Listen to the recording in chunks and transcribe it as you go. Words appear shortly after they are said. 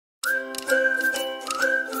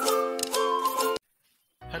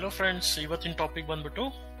Hello friends, ಇವತ್ತಿನ topic ಬಂದ್ಬಿಟ್ಟು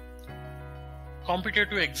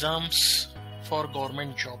competitive exams for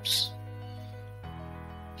government jobs.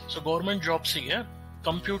 So government ಜಾಬ್ಸಿಗೆ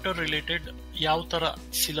computer related ಯಾವ ತರ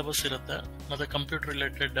ಸಿಲೆಬಸ್ ಇರುತ್ತೆ ಮತ್ತೆ ಕಂಪ್ಯೂಟರ್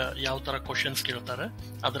ರಿಲೇಟೆಡ್ ಯಾವ ತರ ಕ್ವಶನ್ಸ್ ಕೇಳ್ತಾರೆ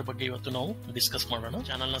ಅದ್ರ ಬಗ್ಗೆ ಇವತ್ತು ನಾವು ಡಿಸ್ಕಸ್ ಮಾಡೋಣ.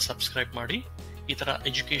 ಚಾನಲ್ ನ ಸಬ್ಸ್ಕ್ರೈಬ್ ಮಾಡಿ, ಈ ತರ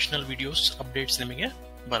ಎಜುಕೇಶನಲ್ ವಿಡಿಯೋಸ್ ಅಪ್ಡೇಟ್ಸ್ ನಿಮಗೆ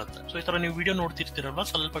ಬರುತ್ತೆ. ಸೊ ಈ ತರ ನೀವು ವಿಡಿಯೋ ನೋಡ್ತಿರ್ತೀರಲ್ವಾ,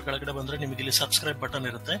 ಸ್ವಲ್ಪ ಕೆಳಗಡೆ ಬಂದ್ರೆ ನಿಮಗೆ ಇಲ್ಲಿ ಸಬ್ಸ್ಕ್ರೈಬ್ ಬಟನ್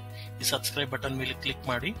ಇರುತ್ತೆ. ಈ ಸಬ್ಸ್ಕ್ರೈಬ್ ಬಟನ್ ಮೇಲೆ ಕ್ಲಿಕ್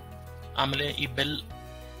ಮಾಡಿ, ಆಮೇಲೆ ಈ ಬೆಲ್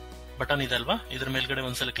ಬಟನ್ ಇದೆ ಅಲ್ವಾ, ಇದ್ರ ಮೇಲ್ಗಡೆ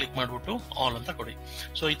ಒಂದ್ಸಲ ಕ್ಲಿಕ್ ಮಾಡ್ಬಿಟ್ಟು ಆಲ್ ಅಂತ ಕೊಡಿ.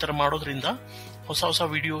 ಸೊ ಈ ತರ ಮಾಡೋದ್ರಿಂದ ಹೊಸ ಹೊಸ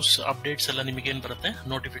ವಿಡಿಯೋಸ್ ಅಪ್ಡೇಟ್ಸ್ ಎಲ್ಲ ನಿಮಗೆ ಏನ್ ಬರುತ್ತೆ,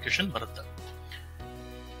 ನೋಟಿಫಿಕೇಶನ್ ಬರುತ್ತೆ.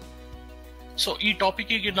 ಸೊ ಈ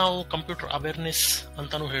ಟಾಪಿಕ್ಗೆ ನಾವು ಕಂಪ್ಯೂಟರ್ ಅವೇರ್ನೆಸ್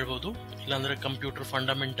ಅಂತಾನು ಹೇಳ್ಬೋದು, ಇಲ್ಲಾಂದ್ರೆ ಕಂಪ್ಯೂಟರ್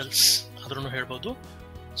ಫಂಡಮೆಂಟಲ್ಸ್ ಆದ್ರೂ ಹೇಳ್ಬೋದು.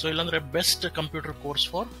 ಸೊ ಇಲ್ಲಾಂದ್ರೆ best computer course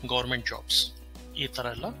for government jobs, ಈ ತರ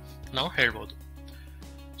ಎಲ್ಲ ನಾವು ಹೇಳ್ಬೋದು.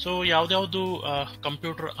 ಸೊ ಯಾವ್ದಾವ್ದು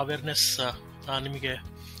ಕಂಪ್ಯೂಟರ್ ಅವೇರ್ನೆಸ್ ನಿಮಗೆ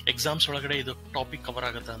ಎಕ್ಸಾಮ್ಸ್ ಒಳಗಡೆ ಇದು ಟಾಪಿಕ್ ಕವರ್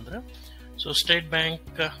ಆಗುತ್ತೆ ಅಂದ್ರೆ, so state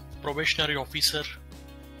bank probationary officer,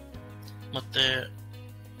 ಮತ್ತೆ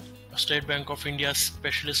state bank of India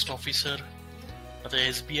specialist officer, ಮತ್ತೆ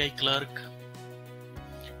SBI clerk,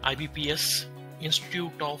 IBPS,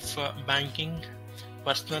 institute of banking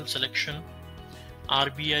personal selection,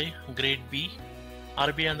 RBI grade B.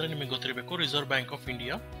 RBI ಅಂದ್ರೆ ನಿಮಗೆ ಗೊತ್ತಿರಬೇಕು, ರಿಸರ್ವ್ ಬ್ಯಾಂಕ್ ಆಫ್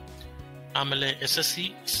ಇಂಡಿಯಾ. ಆಮೇಲೆ SSC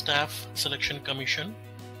ಸ್ಟಾಫ್ ಸೆಲೆಕ್ಷನ್ ಕಮಿಷನ್,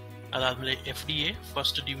 ಅದಾದ್ಮೇಲೆ FDA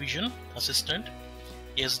first division assistant,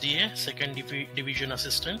 SDA second division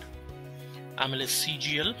assistant, ಆಮೇಲೆ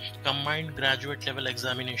CGL combined graduate level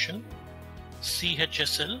examination,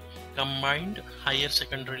 CHSL combined higher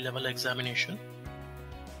secondary level examination,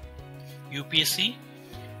 UPSC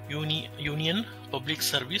union public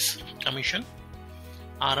service commission,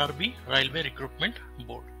 RRB railway recruitment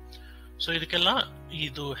board. So ಇದಕ್ಕೆಲ್ಲ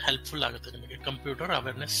ಇದು helpful ಆಗುತ್ತೆ ನಿಮಗೆ computer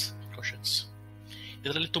awareness questions.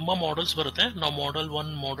 ಇದರಲ್ಲಿ ತುಂಬಾ models ಬರುತ್ತೆ, ನಾವು model 1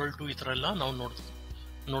 model 2 ಈ ತರ ಎಲ್ಲ ನಾವು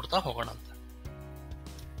ನೋಡ್ತಾ ಹೋಗೋಣ ಅಂತ.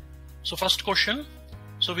 So first question,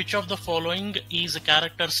 so which of the following is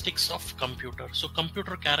characteristics of computer. So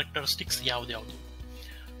computer characteristics ಯಾವ್ದು?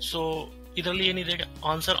 ಸೊ ಇದರಲ್ಲಿ ಏನಿದೆ,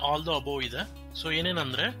 ಆನ್ಸರ್ ಆಲ್ ದ ಅಬೋವ್ ಇದೆ. ಸೊ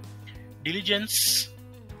ಏನೇನಂದ್ರೆ ಡಿಲಿಜೆನ್ಸ್,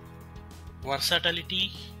 ವರ್ಸಾಟಿಲಿಟಿ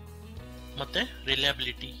ಮತ್ತೆ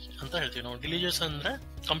ರಿಲಯಬಿಲಿಟಿ ಅಂತ ಹೇಳ್ತೀವಿ ನಾವು. ಡಿಲಿಜೆನ್ಸ್ ಅಂದ್ರೆ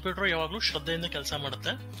ಕಂಪ್ಯೂಟರ್ ಯಾವಾಗ್ಲೂ ಶ್ರದ್ಧೆಯಿಂದ ಕೆಲಸ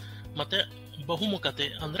ಮಾಡುತ್ತೆ, ಮತ್ತೆ ಬಹುಮುಖತೆ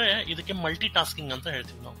ಅಂದ್ರೆ ಇದಕ್ಕೆ ಮಲ್ಟಿ ಟಾಸ್ಕಿಂಗ್ ಅಂತ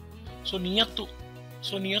ಹೇಳ್ತೀವಿ ನಾವು. ಸೊ ನಿಯತ್ತು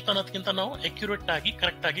ಅನ್ನೋದಕ್ಕಿಂತ ನಾವು ಅಕ್ಯುರೇಟ್ ಆಗಿ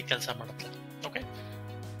ಕರೆಕ್ಟ್ ಆಗಿ ಕೆಲಸ ಮಾಡುತ್ತೆ. ಓಕೆ,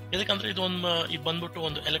 ಇದಕ್ಕಂದ್ರೆ ಇದು ಬಂದ್ಬಿಟ್ಟು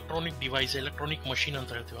ಒಂದು ಎಲೆಕ್ಟ್ರಾನಿಕ್ ಡಿವೈಸ್, ಎಲೆಕ್ಟ್ರಾನಿಕ್ ಮಷೀನ್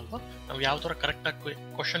ಅಂತ ಹೇಳ್ತೀವಲ್ವಾ. ನಾವು ಯಾವ ತರ ಕರೆಕ್ಟ್ ಆಗಿ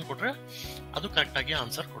ಕ್ವಶನ್ ಕೊಟ್ರೆ ಅದು ಕರೆಕ್ಟ್ ಆಗಿ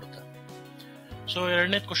ಆನ್ಸರ್ ಕೊಡುತ್ತೆ. ಸೊ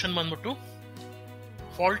ಎರಡನೇ ಕ್ವಶನ್ ಬಂದ್ಬಿಟ್ಟು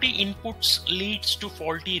faulty inputs leads to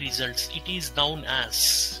faulty results, it is known as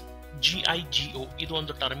GIGO. ಇದು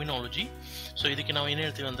ಒಂದು ಟರ್ಮಿನಾಲಜಿ. ಸೊ ಇದಕ್ಕೆ ನಾವು ಏನ್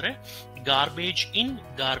ಹೇಳ್ತೀವಿ ಅಂದ್ರೆ ಗಾರ್ಬೇಜ್ ಇನ್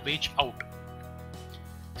ಗಾರ್ಬೇಜ್ ಔಟ್.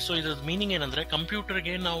 ಸೊ ಇದ್ರ ಮೀನಿಂಗ್ ಏನಂದ್ರೆ,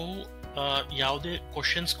 ಕಂಪ್ಯೂಟರ್ಗೆ ನಾವು ಯಾವುದೇ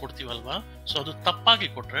ಕ್ವಶನ್ಸ್ ಕೊಡ್ತೀವಲ್ವಾ, ಸೊ ಅದು ತಪ್ಪಾಗಿ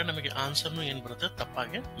ಕೊಟ್ರೆ ನಮಗೆ ಆನ್ಸರ್ನು ಏನ್ ಬರುತ್ತೆ,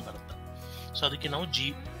 ತಪ್ಪಾಗೆ ಬರುತ್ತೆ. ಸೊ ಅದಕ್ಕೆ ನಾವು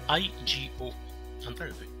GIGO ಅಂತ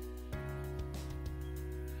ಹೇಳ್ತೀವಿ.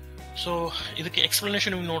 ಸೊ ಇದಕ್ಕೆ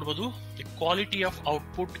ಎಕ್ಸ್ಪ್ಲನೇಷನ್ ನೀವು ನೋಡ್ಬೋದು, the quality of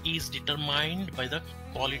output is determined by the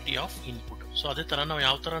quality of input. So ಅದೇ ತರ ನಾವು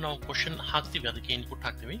ಯಾವ ತರ ನಾವು ಕ್ವಶನ್ ಹಾಕ್ತಿವಿ, ಅದಕ್ಕೆ ಇನ್ಪುಟ್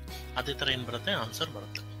ಹಾಕ್ತಿವಿ, ಅದೇ ತರ ಏನ್ ಬರುತ್ತೆ, ಆನ್ಸರ್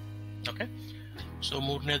ಬರುತ್ತೆ. ಓಕೆ, ಸೊ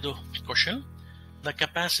ಮೂರನೇದು question, the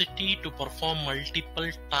capacity to perform multiple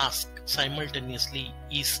task simultaneously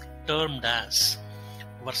is termed as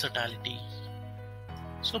ವರ್ಸಟಾಲಿಟಿ.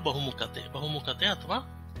 So ಬಹುಮುಖತೆ ಅಥವಾ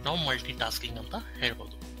ನಾವು ಮಲ್ಟಿ ಟಾಸ್ಕಿಂಗ್ ಅಂತ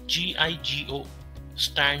ಹೇಳ್ಬೋದು. GIGO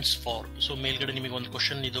ಸ್ಟ್ಯಾಂಡ್ಸ್ ಫಾರ್, ಸೊ ಮೇಲ್ಗಡೆ ನಿಮಗೆ ಒಂದು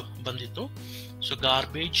ಕ್ವಶನ್ ಇದು ಬಂದಿತ್ತು. ಸೊ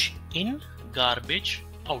ಗಾರ್ಬೇಜ್ ಇನ್ ಗಾರ್ಬೇಜ್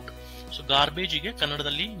ಔಟ್. ಸೊ ಗಾರ್ಬೇಜ್ ಗೆ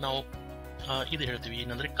ಕನ್ನಡದಲ್ಲಿ ನಾವು ಇದು ಹೇಳ್ತೀವಿ,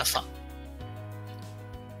 ಏನಂದ್ರೆ ಕಸ,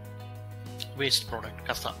 ವೇಸ್ಟ್ ಪ್ರಾಡಕ್ಟ್,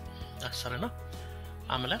 ಕಸ, ಸರಿನಾ?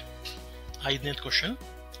 ಆಮೇಲೆ ಐದನೇ question,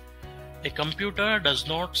 A computer dos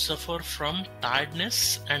not suffer from tiredness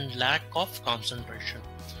and lack of concentration.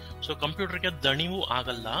 So ಕಂಪ್ಯೂಟರ್ಗೆ ದಣಿವು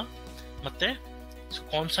ಆಗಲ್ಲ, ಮತ್ತೆ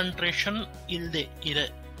ಕಾನ್ಸಂಟ್ರೇಷನ್ ಇಲ್ಲದೆ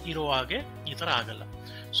ಇರೋ ಹಾಗೆ ಈ ತರ ಆಗಲ್ಲ.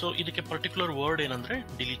 ಸೊ ಇದಕ್ಕೆ ಪರ್ಟಿಕ್ಯುಲರ್ ವರ್ಡ್ ಏನಂದ್ರೆ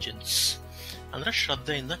ಡಿಲಿಜೆನ್ಸ್, ಅಂದ್ರೆ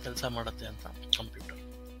ಶ್ರದ್ಧೆಯಿಂದ ಕೆಲಸ ಮಾಡುತ್ತೆ ಅಂತ ಕಂಪ್ಯೂಟರ್.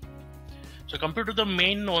 ಸೊ ಕಂಪ್ಯೂಟರ್ದ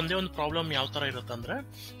ಮೇನ್ ಒಂದೇ ಒಂದು ಪ್ರಾಬ್ಲಮ್ ಯಾವ ತರ ಇರುತ್ತೆ ಅಂದ್ರೆ,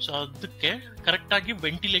 ಸೊ ಅದಕ್ಕೆ ಕರೆಕ್ಟ್ ಆಗಿ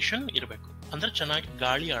ವೆಂಟಿಲೇಷನ್ ಇರಬೇಕು, ಅಂದ್ರೆ ಚೆನ್ನಾಗಿ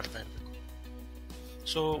ಗಾಳಿ ಆಡ್ತಾ ಇರಬೇಕು.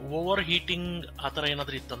 ಸೊ ಓವರ್ ಹೀಟಿಂಗ್ ಆತರ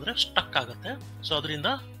ಏನಾದ್ರೂ ಇತ್ತಂದ್ರೆ ಸ್ಟಕ್ ಆಗುತ್ತೆ. ಸೊ ಅದರಿಂದ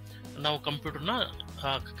ನಾವು ಕಂಪ್ಯೂಟರ್ನ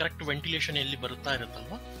ಕರೆಕ್ಟ್ ವೆಂಟಿಲೇಷನ್ ಎಲ್ಲಿ ಬರುತ್ತಾ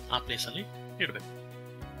ಇರುತ್ತಲ್ವಾ ಆ ಪ್ಲೇಸ್ ಅಲ್ಲಿ ಇಡಬೇಕು.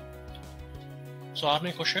 ಸೊ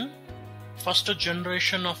ಆರನೇ question, first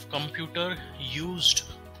generation of computer used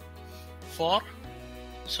for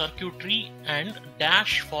circuitry and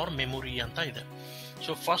dash for memory ಅಂತ ಇದೆ.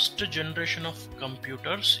 So first generation of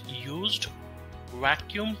computers used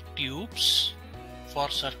vacuum tubes for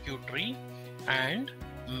circuitry and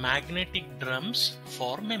magnetic drums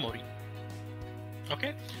for memory.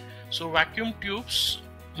 Okay, so vacuum tubes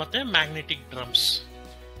ಮತ್ತೆ magnetic drums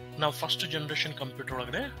ನಾವು first generation computer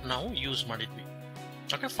ಒಳಗಡೆ ನಾವು use ಮಾಡಿದ್ವಿ.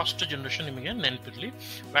 Okay, first generation ನಿಮಗೆ ನೆನಪಿರ್ಲಿ.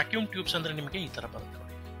 Vacuum tubes ಅಂದ್ರೆ ನಿಮಗೆ ಈ ತರ ಬರುತ್ತೆ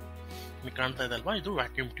ನೋಡಿ, ನಿಮಗೆ ಕಾಣ್ತಾ ಇದೆ ಅಲ್ವಾ, ಇದು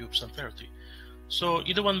ವ್ಯಾಕ್ಯೂಮ್ ಟ್ಯೂಬ್ಸ್ ಅಂತ ಹೇಳ್ತೀವಿ. ಸೊ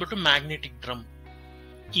ಇದು ಬಂದ್ಬಿಟ್ಟು ಮ್ಯಾಗ್ನೆಟಿಕ್ ಡ್ರಮ್.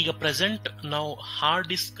 ಈಗ ಪ್ರೆಸೆಂಟ್ ನಾವು ಹಾರ್ಡ್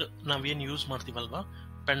ಡಿಸ್ಕ್ ನಾವೇನು ಯೂಸ್ ಮಾಡ್ತೀವಲ್ವಾ,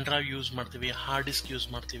 ಪೆನ್ ಡ್ರೈವ್ ಯೂಸ್ ಮಾಡ್ತೀವಿ, ಹಾರ್ಡ್ ಡಿಸ್ಕ್ ಯೂಸ್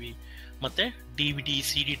ಮಾಡ್ತೀವಿ, ಮತ್ತೆ DVD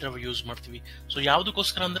CD ಡ್ರೈವ್ ಯೂಸ್ ಮಾಡ್ತೀವಿ. ಸೊ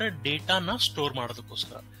ಯಾವುದಕ್ಕೋಸ್ಕರ ಅಂದ್ರೆ ಡೇಟಾನ ಸ್ಟೋರ್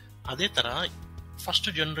ಮಾಡೋದಕ್ಕೋಸ್ಕರ. ಅದೇ ತರ ಫಸ್ಟ್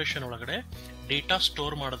ಜನರೇಷನ್ ಒಳಗಡೆ ಡೇಟಾ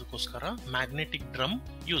ಸ್ಟೋರ್ ಮಾಡೋದಕ್ಕೋಸ್ಕರ ಮ್ಯಾಗ್ನೆಟಿಕ್ ಡ್ರಮ್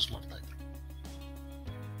ಯೂಸ್ ಮಾಡ್ತಾ ಇದ್ರು.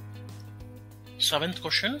 7th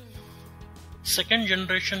question, second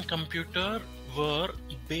generation computer var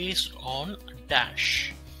based on dash.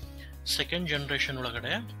 Second generation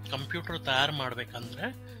ಒಳಗಡೆ ಕಂಪ್ಯೂಟರ್ ತಯಾರು ಮಾಡ್ಬೇಕಂದ್ರೆ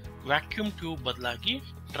ವ್ಯಾಕ್ಯೂಮ್ ಟ್ಯೂಬ್ ಬದಲಾಗಿ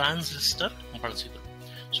ಟ್ರಾನ್ಸಿಸ್ಟರ್ ಬಳಸಿದ್ರು.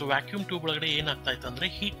 ಸೊ ವ್ಯಾಕ್ಯೂಮ್ ಟ್ಯೂಬ್ ಒಳಗಡೆ ಏನಾಗ್ತಾ ಇತ್ತು ಅಂದ್ರೆ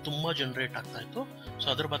ಹೀಟ್ ತುಂಬಾ ಜನರೇಟ್ ಆಗ್ತಾ ಇತ್ತು. ಸೊ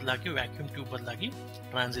ಅದ್ರ ಬದಲಾಗಿ ವ್ಯಾಕ್ಯೂಮ್ ಟ್ಯೂಬ್ ಬದಲಾಗಿ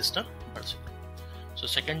ಟ್ರಾನ್ಸಿಸ್ಟರ್ ಬಳಸಿದ್ರು. ಸೊ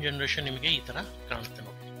ಸೆಕೆಂಡ್ ಜನರೇಷನ್ ನಿಮಗೆ ಈ ತರ ಕಾಣುತ್ತೆ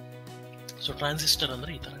ನೋಡಿ. ಸೊ ಟ್ರಾನ್ಸಿಸ್ಟರ್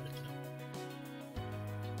ಅಂದ್ರೆ ಈ ತರ ಇರುತ್ತೆ.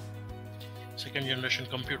 ಸೆಕೆಂಡ್ ಜನರೇಷನ್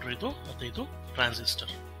ಕಂಪ್ಯೂಟರ್ ಇದು, ಮತ್ತೆ ಇದು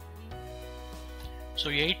transistor. So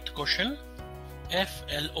 8th question,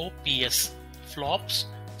 FLOPS flops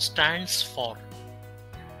stands for.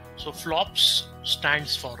 So flops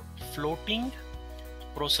stands for floating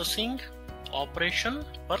processing operation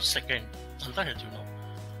per second ಅಂತ ಹೇಳ್ತೀವಿ ನಾವು.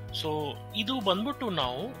 ಸೊ ಇದು ಬಂದ್ಬಿಟ್ಟು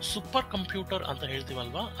ನಾವು ಸೂಪರ್ ಕಂಪ್ಯೂಟರ್ ಅಂತ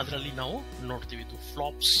ಹೇಳ್ತೀವಲ್ವಾ, ಅದರಲ್ಲಿ ನಾವು ನೋಡ್ತೀವಿ ಇದು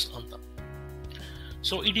ಫ್ಲಾಪ್ಸ್ ಅಂತ.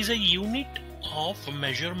 So it is A unit of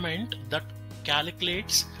measurement that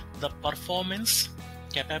ಕ್ಯಾಲ್ಕುಲೇಟ್ಸ್ the performance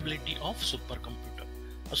capability of super computer.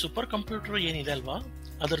 Super computer ಏನಿದೆ ಅಲ್ವಾ,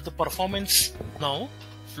 ಅದರದ್ದು ಪರ್ಫಾರ್ಮೆನ್ಸ್ ನಾವು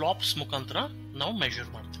ಫ್ಲಾಪ್ಸ್ ಮುಖಾಂತರ ನಾವು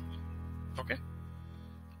ಮೆಜರ್ ಮಾಡ್ತೀವಿ. Okay,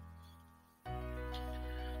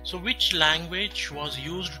 so which language was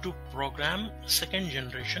used to program second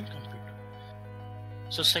generation computer?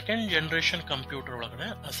 So second generation computer ಒಳಗಡೆ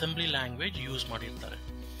assembly language use ಮಾಡಿರ್ತಾರೆ.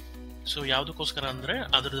 So ಯಾವುದಕ್ಕೋಸ್ಕರ ಅಂದ್ರೆ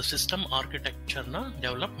ಅದರ ಸಿಸ್ಟಮ್ ಆರ್ಕಿಟೆಕ್ಚರ್ ನ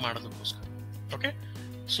ಡೆವಲಪ್ ಮಾಡೋದಕ್ಕೋಸ್ಕರ. Okay,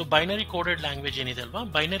 so binary coded language ಏನಿದೆ ಅಲ್ವಾ,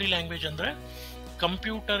 ಬೈನರಿ ಲ್ಯಾಂಗ್ವೇಜ್ ಅಂದ್ರೆ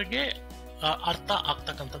ಕಂಪ್ಯೂಟರ್ಗೆ ಅರ್ಥ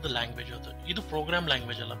ಆಗ್ತಕ್ಕಂಥದ್ದು ಲ್ಯಾಂಗ್ವೇಜ್ ಅದು. ಇದು ಪ್ರೋಗ್ರಾಮ್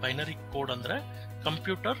ಲ್ಯಾಂಗ್ವೇಜ್ ಅಲ್ಲ. ಬೈನರಿ ಕೋಡ್ ಅಂದ್ರೆ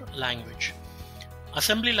ಕಂಪ್ಯೂಟರ್ ಲ್ಯಾಂಗ್ವೇಜ್.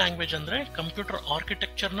 ಅಸೆಂಬ್ಲಿ ಲ್ಯಾಂಗ್ವೇಜ್ ಅಂದ್ರೆ ಕಂಪ್ಯೂಟರ್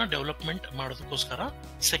ಆರ್ಕಿಟೆಕ್ಚರ್ ನ ಡೆವಲಪ್ಮೆಂಟ್ ಮಾಡೋದಕ್ಕೋಸ್ಕರ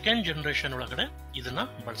ಸೆಕೆಂಡ್ ಜನರೇಷನ್ ಒಳಗಡೆ ಇದನ್ನ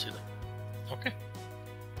ಬಳಸಿದೆ. ಓಕೆ,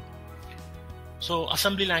 ಸೊ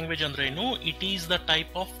ಅಸೆಂಬ್ಲಿ ಲ್ಯಾಂಗ್ವೇಜ್ ಅಂದ್ರೆ ಏನು? It is the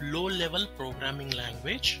type of low level programming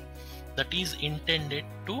language that is intended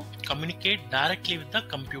to communicate directly with the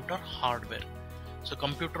computer hardware. So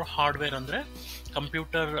computer hardware ಅಂದ್ರೆ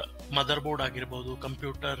computer mother board ಆಗಿರ್ಬೋದು,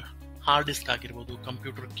 computer hard disk ಆಗಿರ್ಬೋದು,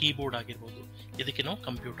 computer keyboard ಆಗಿರ್ಬೋದು, ಇದಕ್ಕೆ ನಾವು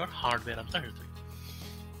computer hardware ಅಂತ ಹೇಳ್ತೀವಿ.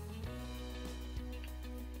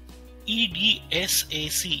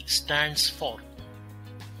 EDSAC stands for,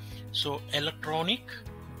 so electronic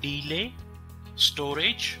delay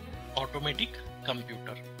storage automatic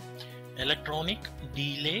computer. Electronic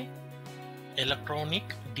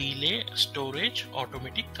delay storage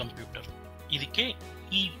automatic computer, ಇದಕ್ಕೆ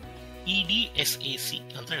EDSAC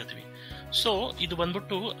ಅಂತ ಹೇಳ್ತೀವಿ. ಸೊ ಇದು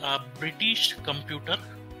ಬಂದ್ಬಿಟ್ಟು ಬ್ರಿಟಿಷ್ ಕಂಪ್ಯೂಟರ್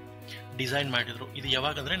ಡಿಸೈನ್ ಮಾಡಿದ್ರು. ಇದು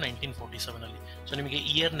ಯಾವಾಗ ಅಂದ್ರೆ 1947 ಅಲ್ಲಿ. ಸೊ ನಿಮಗೆ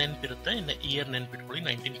ಇಯರ್ ನೆನಪಿರುತ್ತೆ, ಇಯರ್ ನೆನಪಿಟ್ಕೊಳ್ಳಿ,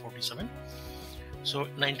 1947. ಸೊ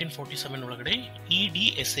 1947 ಒಳಗಡೆ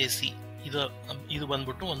EDSAC ಇದು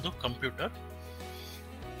ಬಂದ್ಬಿಟ್ಟು ಒಂದು ಕಂಪ್ಯೂಟರ್,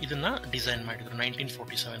 ಇದನ್ನ ಡಿಸೈನ್ ಮಾಡಿದ್ರು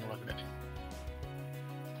 1947 ಒಳಗಡೆ.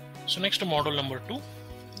 ಸೊ ನೆಕ್ಸ್ಟ್ ಮಾಡಲ್ ನಂಬರ್ 2.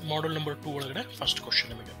 ಮಾಡಲ್ ನಂಬರ್ 2 ಒಳಗಡೆ ಫಸ್ಟ್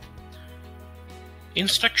ಕ್ವಶನ್ ನಿಮಗೆ,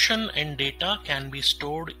 instruction and data can be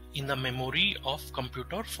stored in the memory of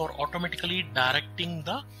computer for automatically directing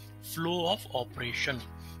the flow of operation.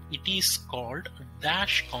 It is called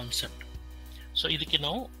dash concept. So ಇದಕ್ಕೆ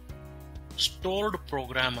ನಾವು stored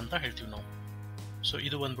program ಅಂತ ಹೇಳ್ತೀವಿ ನಾವು. So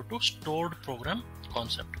ಇದು ಬಂದ್ಬಿಟ್ಟು stored program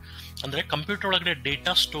concept. ಅಂದ್ರೆ computer ಒಳಗಡೆ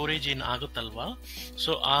data storage ಏನ್ ಆಗುತ್ತಲ್ವಾ,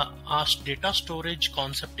 ಸೊ ಆ ಡೇಟಾ ಸ್ಟೋರೇಜ್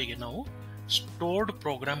ಕಾನ್ಸೆಪ್ಟಿಗೆ ನಾವು ಸ್ಟೋರ್ಡ್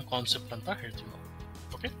ಪ್ರೋಗ್ರಾಮ್ ಕಾನ್ಸೆಪ್ಟ್ ಅಂತ ಹೇಳ್ತೀವಿ ನಾವು.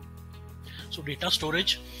 ಓಕೆ, ಸೊ ಡೇಟಾ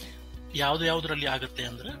ಸ್ಟೋರೇಜ್ ಯಾವ್ದ್ರಲ್ಲಿ ಆಗುತ್ತೆ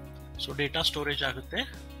ಅಂದ್ರೆ, ಸೊ ಡೇಟಾ ಸ್ಟೋರೇಜ್ ಆಗುತ್ತೆ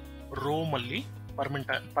ರೋಮ್ ಅಲ್ಲಿ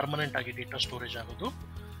ಪರ್ಮನೆಂಟ್ ಆಗಿ ಡೇಟಾ ಸ್ಟೋರೇಜ್ ಆಗೋದು,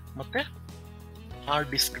 ಮತ್ತೆ ಹಾರ್ಡ್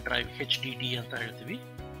ಡಿಸ್ಕ್ ಡ್ರೈವ್ HDD ಅಂತ ಹೇಳ್ತೀವಿ,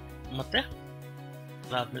 ಮತ್ತೆ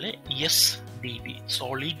ಅದಾದ್ಮೇಲೆ SDD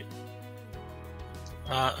ಸಾಲಿಡ್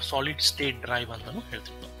ಸ್ಟೇಟ್ ಡ್ರೈವ್ ಅಂತಾನು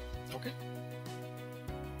ಹೇಳ್ತೀವಿ ನಾವು. ಓಕೆ,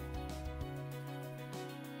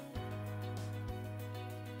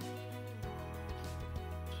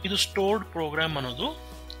 ಇದು ಸ್ಟೋರ್ಡ್ ಪ್ರೋಗ್ರಾಮ್ ಅನ್ನೋದು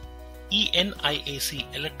ENIAC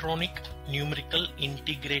electronic numerical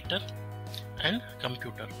integrator and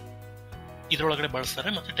computer ಇದರೊಳಗಡೆ ಬಳಸ್ತಾರೆ,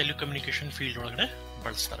 ಮತ್ತೆ ಟೆಲಿಕಮ್ಯುನಿಕೇಶನ್ ಫೀಲ್ಡ್ ಒಳಗಡೆ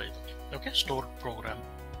ಬಳಸ್ತಾರೆ ಇದು. Okay, stored program.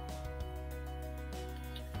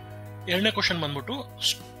 ಎರಡನೇ ಕ್ವಶನ್ ಬಂದ್ಬಿಟ್ಟು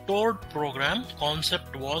stored program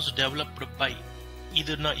concept was developed by,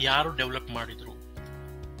 ಇದನ್ನ ಯಾರು ಡೆವಲಪ್ ಮಾಡಿದ್ರು?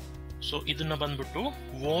 ಸೊ ಇದನ್ನ ಬಂದ್ಬಿಟ್ಟು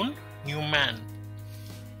ವೋನ್ ನ್ಯೂಮ್ಯಾನ್.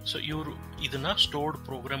 ಸೊ ಇವರು ಇದನ್ನ ಸ್ಟೋರ್ಡ್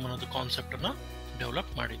ಪ್ರೋಗ್ರಾಮ್ ಅನ್ನೋದು ಕಾನ್ಸೆಪ್ಟ್ ಅನ್ನ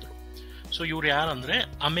ಡೆವಲಪ್ ಮಾಡಿದ್ರು. ಸೊ ಇವ್ರು ಯಾರಂದ್ರೆ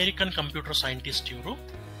ಅಮೆರಿಕನ್ ಕಂಪ್ಯೂಟರ್ ಸೈಂಟಿಸ್ಟ್. ಇವರು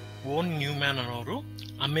ವೋನ್ ನ್ಯೂಮ್ಯಾನ್ ಅನ್ನೋರು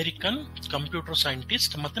ಅಮೆರಿಕನ್ ಕಂಪ್ಯೂಟರ್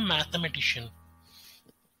ಸೈಂಟಿಸ್ಟ್ ಮತ್ತೆ ಮ್ಯಾಥಮೆಟಿಷಿಯನ್.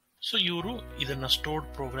 ಸೊ ಇವರು ಇದನ್ನ ಸ್ಟೋರ್ಡ್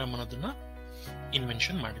ಪ್ರೋಗ್ರಾಮ್ ಅನ್ನೋದನ್ನ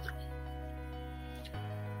ಇನ್ವೆನ್ಷನ್ ಮಾಡಿದ್ರು.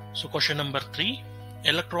 So question number 3,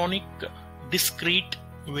 electronic discrete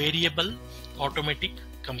variable automatic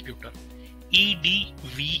computer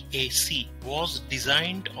EDVAC was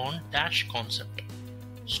designed on dash concept,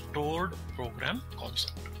 stored program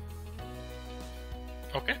concept.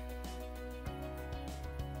 Okay,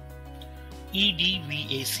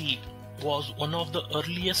 EDVAC was one of the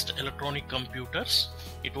earliest electronic computers.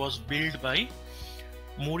 It was built by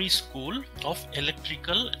Moody School of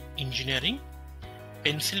Electrical Engineering,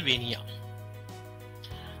 Pennsylvania.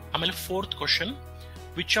 Amale fourth question,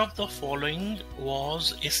 which of the following was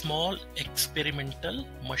a small experimental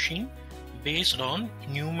machine based on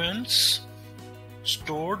Newman's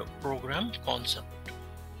stored program concept?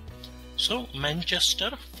 So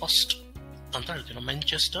Manchester first ಅಂತ ಹೇಳ್ತೀವಿ,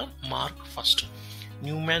 Manchester mark first.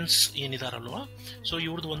 ನ್ಯೂಮ್ಯಾನ್ಸ್ ಏನಿದಾರಲ್ವಾ, so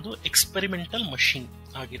ಇವ್ರದ್ದು ಒಂದು experimental machine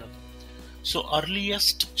ಆಗಿರೋದು. So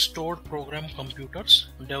earliest stored program computers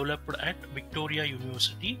developed at Victoria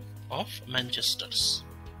university of ಮ್ಯಾಂಚೆಸ್ಟರ್ಸ್.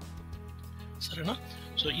 ಸರಿನಾ?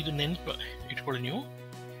 So ಇದು ನೆನಪು ಇಟ್ಕೊಳ್ಳಿ ನೀವು,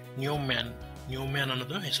 ನ್ಯೂಮ್ಯಾನ್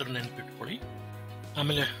ಅನ್ನೋದು ಹೆಸರು ನೆನಪಿಟ್ಕೊಳ್ಳಿ.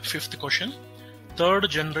 ಆಮೇಲೆ fifth question, third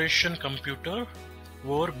generation computer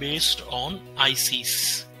var based on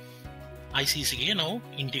ಐಸಿಸ್ಗೆ ನಾವು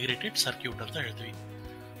ಇಂಟಿಗ್ರೇಟೆಡ್ ಸರ್ಕ್ಯೂಟ್ ಅಂತ ಹೇಳ್ತೀವಿ.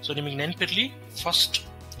 ಸೊ ನಿಮಗೆ ನೆನಪಿರ್ಲಿ, ಫಸ್ಟ್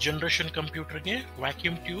ಜನರೇಷನ್ ಕಂಪ್ಯೂಟರ್ಗೆ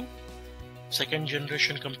ವ್ಯಾಕ್ಯೂಮ್ ಟ್ಯೂಬ್, ಸೆಕೆಂಡ್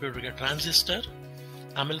ಜನರೇಷನ್ ಕಂಪ್ಯೂಟರ್ಗೆ ಟ್ರಾನ್ಸಿಸ್ಟರ್,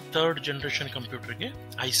 ಆಮೇಲೆ ಥರ್ಡ್ ಜನರೇಷನ್ ಕಂಪ್ಯೂಟರ್ಗೆ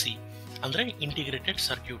ಐಸಿ ಅಂದ್ರೆ ಇಂಟಿಗ್ರೇಟೆಡ್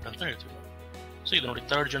ಸರ್ಕ್ಯೂಟ್ ಅಂತ ಹೇಳ್ತೀವಿ. ಸೊ ಇದು ನೋಡಿ,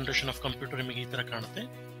 ಥರ್ಡ್ ಜನರೇಷನ್ ಆಫ್ ಕಂಪ್ಯೂಟರ್ ನಿಮಗೆ ಈ ತರ ಕಾಣುತ್ತೆ,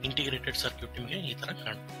 ಇಂಟಿಗ್ರೇಟೆಡ್ ಸರ್ಕ್ಯೂಟ್ ನಿಮಗೆ ಈ ತರ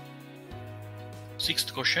ಕಾಣುತ್ತೆ.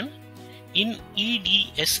 Sixth question, in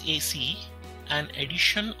EDSAC an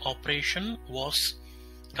addition operation was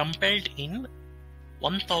compiled in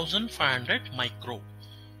 1500 micro.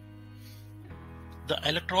 The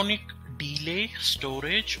electronic delay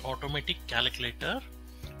storage automatic calculator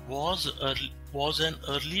was an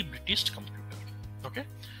early British computer. Okay,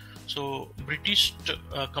 so British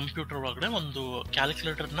computer ಒಳಗಡೆ ಒಂದು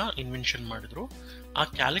ಕ್ಯಾಲ್ಕುಲೇಟರ್ನ ಇನ್ವೆನ್ಷನ್ ಮಾಡಿದ್ರು. ಆ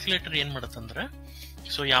ಕ್ಯಾಲ್ಕುಲೇಟರ್ ಏನ್ ಮಾಡುತ್ತಂದ್ರೆ,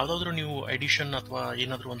 ಸೊ ಯಾವ್ದಾದ್ರು ನೀವು ಎಡಿಷನ್ ಅಥವಾ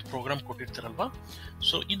ಏನಾದ್ರು ಒಂದು ಪ್ರೋಗ್ರಾಮ್ ಕೊಟ್ಟಿರ್ತೀರಲ್ವಾ,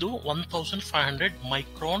 ಸೊ ಇದು 1500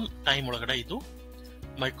 ಮೈಕ್ರಾನ್ ಟೈಮ್ ಒಳಗಡೆ, ಇದು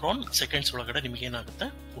ಮೈಕ್ರಾನ್ ಸೆಕೆಂಡ್ಸ್ ಒಳಗಡೆ ನಿಮ್ಗೆ ಏನಾಗುತ್ತೆ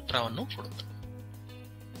ಉತ್ತರವನ್ನು ಕೊಡುತ್ತೆ.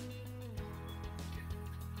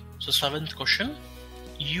 So seventh question,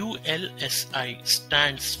 ULSI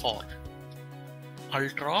stands for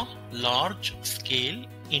ultra large scale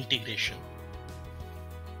integration.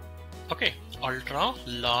 Okay, ultra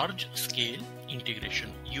large scale integration,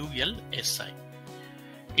 ULSI.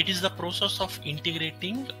 It is the process of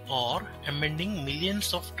integrating or amending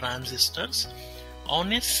millions of transistors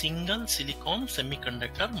on a single silicon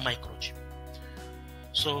semiconductor microchip.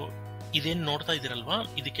 So ಇದೇನ್ ನೋಡ್ತಾ ಇದೀರಲ್ವಾ,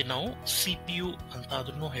 ಇದಕ್ಕೆ ನಾವು CPU ಅಂತ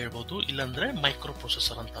ಆದ್ರೂ ಹೇಳ್ಬೋದು, ಇಲ್ಲಾಂದ್ರೆ micro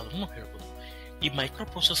processor ಅಂತ ಆದ್ರೂ ಹೇಳ್ಬೋದು. ಈ ಮೈಕ್ರೋ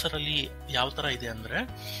ಪ್ರೊಸೆಸರ್ ಅಲ್ಲಿ ಯಾವ ತರ ಇದೆ ಅಂದ್ರೆ,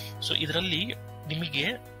 ಸೊ ಇದರಲ್ಲಿ ನಿಮಗೆ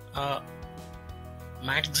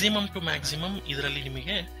ಮ್ಯಾಕ್ಸಿಮಮ್ ಟು ಮ್ಯಾಕ್ಸಿಮಮ್ ಇದರಲ್ಲಿ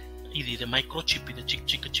ನಿಮಗೆ ಇದಿದೆ, ಮೈಕ್ರೋ ಚಿಪ್ ಇದೆ, ಚಿಕ್ಕ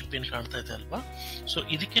ಚಿಕ್ಕ ಚಿಪ್ ಏನ್ ಕಾಣ್ತಾ ಇದೆ ಅಲ್ವಾ, ಸೊ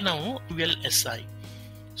ಇದಕ್ಕೆ ನಾವು ULSI,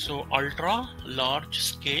 so ultra large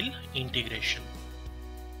scale integration.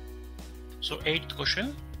 So eighth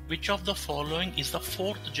question, which of the following is the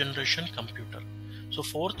fourth generation computer? So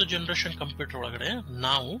fourth generation computer ಒಳಗಡೆ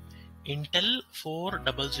ನಾವು Intel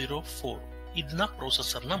 4004 ಇದನ್ನ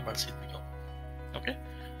ಪ್ರೊಸೆಸರ್ ನ ಬಳಸಿದ್ವಿ ನಾವು. Okay,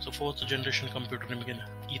 so fourth generation computer ನಿಮಗೆ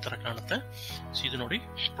ಈ ತರ ಕಾಣುತ್ತೆ. ಸೊ ಇದು ನೋಡಿ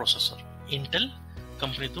ಪ್ರೊಸೆಸರ್, ಇಂಟೆಲ್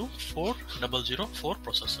ಕಂಪನಿದು 4004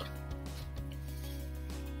 ಪ್ರೊಸೆಸರ್.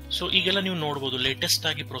 ಸೊ ಈಗೆಲ್ಲ ನೀವು ನೋಡ್ಬೋದು ಲೇಟೆಸ್ಟ್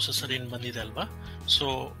ಆಗಿ ಪ್ರೊಸೆಸರ್ ಏನ್ ಬಂದಿದೆ ಅಲ್ವಾ, ಸೊ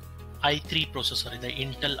i3 ಪ್ರೊಸೆಸರ್ ಇದೆ,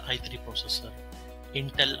 Intel i3 processor,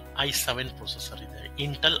 Intel i7 processor ಇದೆ,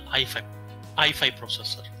 ಇಂಟೆಲ್ i5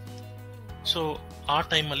 ಪ್ರೊಸೆಸರ್. ಸೊ ಆ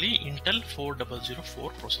ಟೈಮಲ್ಲಿ ಇಂಟೆಲ್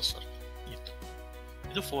 4004 ಪ್ರೊಸೆಸರ್ ಇತ್ತು.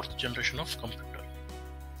 ಇದು fourth generation of computer.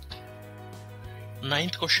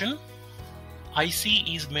 Ninth question, IC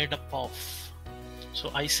is made up of. So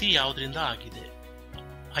IC ಯಾವ್ದ್ರಿಂದ ಆಗಿದೆ,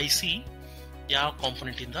 IC ಯಾವ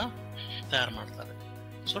ಕಾಂಪೊನೆಂಟ್ ಇಂದ ತಯಾರು ಮಾಡ್ತಾರೆ?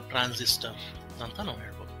 ಸೊ ಟ್ರಾನ್ಸಿಸ್ಟರ್ ಅಂತ ನಾವು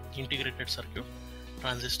ಹೇಳ್ಬೋದು, ಇಂಟಿಗ್ರೇಟೆಡ್ ಸರ್ಕ್ಯೂಟ್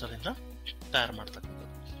ಟ್ರಾನ್ಸಿಸ್ಟರ್ ಇಂದ ತಯಾರು ಮಾಡ್ತಕ್ಕಂಥದ್ದು.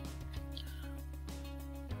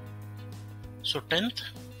 So 10th,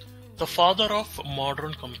 the father of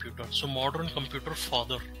modern computer. So modern computer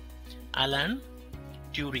father alone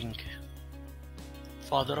Turing.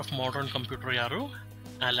 Father of modern computer ಯಾರು?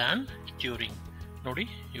 Alone Turing. ನೋಡಿ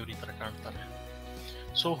ಇವ್ರು ಈ ತರ ಕಾಣ್ತಾರೆ.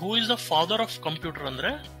 So who is the father of computer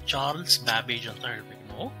ಅಂದ್ರೆ ಚಾರ್ಲ್ಸ್ ಬ್ಯಾಬೇಜ್ ಅಂತ ಹೇಳ್ಬೇಕು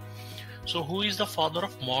ನಾವು. So who is the father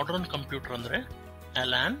of modern computer ಅಂದ್ರೆ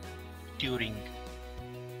alone Turing.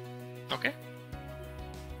 Okay,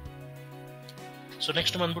 so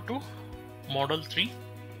next ಬಂದ್ಬಿಟ್ಟು ಮಾಡೆಲ್ 3.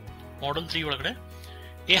 ಮಾಡೆಲ್ 3 ಒಳಗಡೆ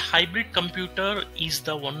A hybrid computer is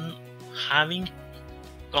the one having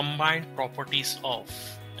combined properties of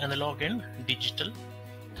analogue and digital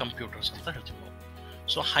computers ಅಂತ ಹೇಳ್ತೀವಿ ನಾವು.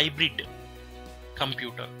 So hybrid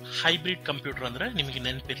computer ಅಂದ್ರೆ ನಿಮಗೆ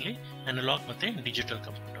ನೆನಪಿರ್ಲಿ analogue ಮತ್ತೆ digital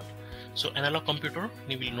computer. So analog computer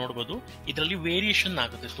ನೀವು ಇಲ್ಲಿ ನೋಡಬಹುದು, ಇದರಲ್ಲಿ ವೇರಿಯೇಷನ್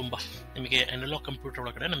ಆಗುತ್ತೆ ತುಂಬಾ. ನಿಮಗೆ ಅನಲಾಗ್ ಕಂಪ್ಯೂಟರ್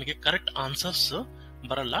ಒಳಗಡೆ ನಮಗೆ ಕರೆಕ್ಟ್ ಆನ್ಸರ್ಸ್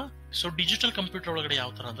ಬರಲ್ಲ. ಸೊ ಡಿಜಿಟಲ್ ಕಂಪ್ಯೂಟರ್ ಒಳಗಡೆ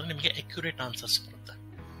ಯಾವ ತರ ಅಂದ್ರೆ ನಿಮಗೆ ಅಕ್ಯುರೇಟ್ ಆನ್ಸರ್ಸ್ ಬರುತ್ತೆ.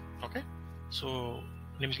 ಓಕೆ, ಸೊ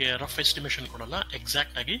ನಿಮಗೆ ರಫ್ ಎಸ್ಟಿಮೇಷನ್ ಕೊಡಲ್ಲ,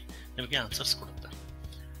 ಎಕ್ಸಾಕ್ಟ್ ಆಗಿ ನಿಮಗೆ ಆನ್ಸರ್ಸ್ ಕೊಡುತ್ತೆ.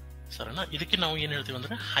 ಸರಿನಾ? ಇದಕ್ಕೆ ನಾವು ಏನ್ ಹೇಳ್ತೀವಿ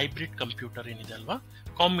ಅಂದ್ರೆ ಹೈಬ್ರಿಡ್ ಕಂಪ್ಯೂಟರ್ ಏನಿದೆ ಅಲ್ವಾ,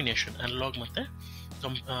 ಕಾಂಬಿನೇಷನ್ ಅನಲಾಗ್ ಮತ್ತೆ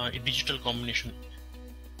ಡಿಜಿಟಲ್ ಕಾಂಬಿನೇಷನ್.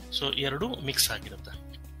 ಸೊ ಎರಡು ಮಿಕ್ಸ್ ಆಗಿರುತ್ತೆ.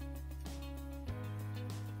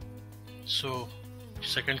 So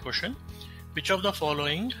second question, which of the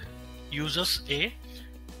following uses A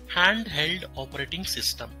hand held operating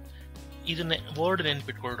system? ಇದನ್ನ ವರ್ಡ್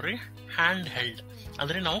ನೆನ್ಪಿಟ್ಕೊಳ್ರಿ, ಹ್ಯಾಂಡ್ ಹೆಲ್ಡ್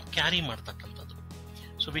ಅಂದ್ರೆ ನಾವು ಕ್ಯಾರಿ ಮಾಡ್ತಕ್ಕಂಥದ್ದು.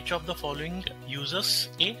 So which of the following uses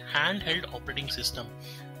A hand held operating system?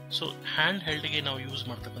 So hand ಹೆಲ್ಡ್ಗೆ ನಾವು use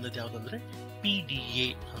ಮಾಡ್ತಕ್ಕಂಥದ್ದು ಯಾವುದಂದ್ರೆ PDA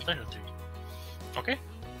ಅಂತ ಹೇಳ್ತೀವಿ. Okay,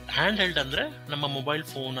 hand held ಅಂದ್ರೆ ನಮ್ಮ ಮೊಬೈಲ್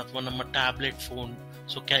ಫೋನ್ ಅಥವಾ ನಮ್ಮ ಟ್ಯಾಬ್ಲೆಟ್ ಫೋನ್,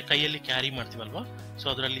 ಸೊ ಕೈಯಲ್ಲಿ ಕ್ಯಾರಿ ಮಾಡ್ತೀವಲ್ವಾ, ಸೊ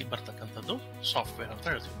ಅದರಲ್ಲಿ ಬರ್ತಕ್ಕಂಥದ್ದು ಸಾಫ್ಟ್ವೇರ್ ಅಂತ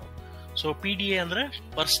ಹೇಳ್ತೀವಿ ನಾವು. ಸೊ PDA ಅಂದ್ರೆ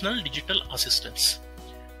personal digital assistance,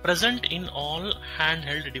 present in all hand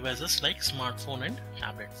held devices like smart phone and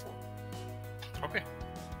tablet phone. Okay,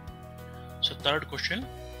 so third question,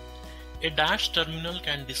 a dash terminal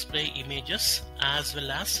can display images as well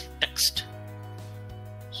as text.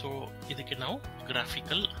 So ಇದಕ್ಕೆ ನಾವು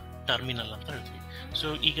graphical terminal ಅಂತ ಹೇಳ್ತೀವಿ. So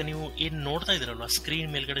ಈಗ ನೀವು ಏನ್ ನೋಡ್ತಾ ಇದ್ದೀರಲ್ವಾ, screen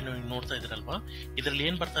ಮೇಲ್ಗಡೆ ನೀವು ನೋಡ್ತಾ ಇದ್ದೀರಲ್ವಾ, ಇದರಲ್ಲಿ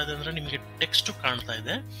ಏನ್ ಬರ್ತಾ ಇದೆ ಅಂದ್ರೆ ನಿಮಗೆ ಟೆಕ್ಸ್ಟ್ ಕಾಣ್ತಾ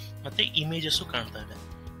ಇದೆ ಮತ್ತೆ ಇಮೇಜಸ್ ಕಾಣ್ತಾ ಇದೆ.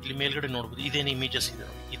 ಇಲ್ಲಿ ಮೇಲ್ಗಡೆ ನೋಡಬಹುದು, ಇದೇನು ಇಮೇಜಸ್ ಇದೆ,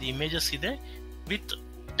 ಇದು ಇಮೇಜಸ್ ಇದೆ ವಿತ್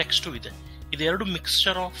ಟೆಕ್ಸ್ಟ್ ಇದೆ. ಇದೆರಡು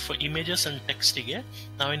ಮಿಕ್ಸ್ಚರ್ ಆಫ್ ಇಮೇಜಸ್ ಅಂಡ್ ಟೆಕ್ಸ್ಟಿಗೆ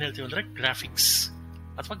ನಾವೇನ್ ಹೇಳ್ತೀವಿ ಅಂದ್ರೆ ಗ್ರಾಫಿಕ್ಸ್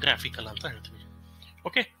ಅಥವಾ ಗ್ರಾಫಿಕಲ್ ಅಂತ ಹೇಳ್ತೀವಿ.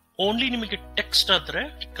 ಓಕೆ, ಓನ್ಲಿ ನಿಮಗೆ ಟೆಕ್ಸ್ಟ್ ಆದ್ರೆ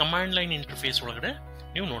ಕಮಾಂಡ್ ಲೈನ್ ಇಂಟರ್ಫೇಸ್ ಒಳಗಡೆ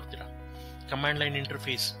ನೀವು ನೋಡ್ತೀರಾ. Command line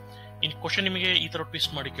interface in question ನಿಮಗೆ ಈ ತರ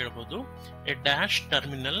ಟ್ವಿಸ್ಟ್ ಮಾಡಿ ಕೇಳಬಹುದು, A dash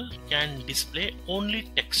terminal can display only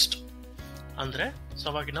text ಅಂದ್ರೆ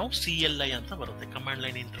ಸವಾಗಿ ನಾವು CLI ಅಂತ ಬರುತ್ತೆ, ಕಮಾಂಡ್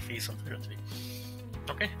ಲೈನ್ ಇಂಟರ್ಫೇಸ್ ಅಂತ ಹೇಳ್ತೀವಿ.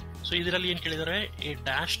 ಓಕೆ, ಸೊ ಇದರಲ್ಲಿ ಏನ್ ಕೇಳಿದರೆ, A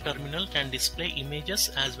dash terminal can display images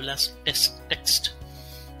as well as text.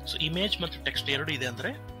 So image ಮತ್ತು ಟೆಕ್ಸ್ಟ್ ಎರಡು ಇದೆ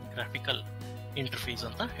ಅಂದ್ರೆ ಗ್ರಾಫಿಕಲ್ ಇಂಟರ್ಫೇಸ್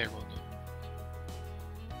ಅಂತ ಹೇಳ್ಬೋದು.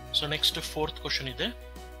 ಸೊ ನೆಕ್ಸ್ಟ್ ಫೋರ್ತ್ ಕ್ವಶನ್ ಇದೆ,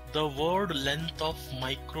 the word length of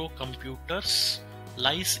micro computers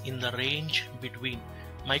lies in the range between.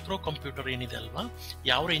 Micro computer ಏನಿದೆ ಅಲ್ವಾ,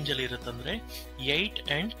 ಯಾವ ರೇಂಜ್ ಅಲ್ಲಿ ಇರುತ್ತೆ ಅಂದ್ರೆ 8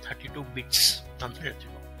 and 32 ಬಿಟ್ಸ್ ಅಂತ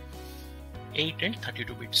ಹೇಳ್ತೀವಿ ನಾವು. 8 and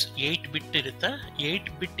 32 ಬಿಟ್ಸ್, 8 ಬಿಟ್ ಇರುತ್ತೆ,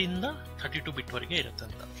 8 ಬಿಟ್ ಇಂದ 32 ಬಿಟ್ ವರೆಗೆ ಇರುತ್ತೆ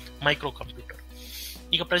ಅಂತ ಮೈಕ್ರೋ ಕಂಪ್ಯೂಟರ್.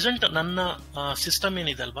 ಈಗ ಪ್ರೆಸೆಂಟ್ ನನ್ನ ಸಿಸ್ಟಮ್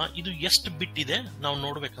ಏನಿದೆ ಅಲ್ವಾ, ಇದು ಎಷ್ಟು ಬಿಟ್ ಇದೆ ನಾವು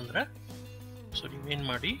ನೋಡ್ಬೇಕಂದ್ರೆ, ಸೊ ನೀವೇನ್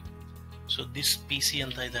ಮಾಡಿ, ಸೊ ದಿಸ್ PC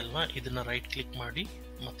ಅಂತ ಇದೆ ಅಲ್ವಾ, ಇದನ್ನ ರೈಟ್ ಕ್ಲಿಕ್ ಮಾಡಿ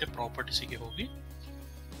ಮತ್ತೆ ಪ್ರಾಪರ್ಟೀಸಿಗೆ ಹೋಗಿ.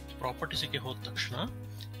 ಪ್ರಾಪರ್ಟೀಸಿಗೆ ಹೋದ ತಕ್ಷಣ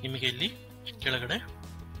ನಿಮಗೆ ಇಲ್ಲಿ ಕೆಳಗಡೆ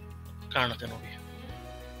ಕಾಣುತ್ತೆ ನೋಡಿ,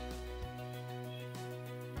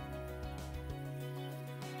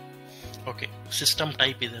 ಓಕೆ, ಸಿಸ್ಟಮ್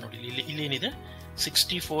ಟೈಪ್ ಇದೆ ನೋಡಿ, ಇಲ್ಲಿ ಏನಿದೆ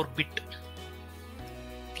 64 ಬಿಟ್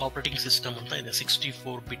ಆಪರೇಟಿಂಗ್ ಸಿಸ್ಟಮ್ ಅಂತ ಇದೆ,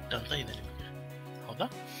 64 ಬಿಟ್ ಅಂತ ಇದೆ ನಿಮಗೆ, ಹೌದಾ?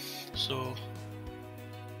 ಸೊ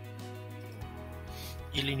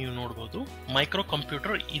ಇಲ್ಲಿ ನೀವು ನೋಡಬಹುದು ಮೈಕ್ರೋ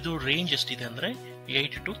ಕಂಪ್ಯೂಟರ್ ಇದು ರೇಂಜ್ ಎಷ್ಟಿದೆ ಅಂದ್ರೆ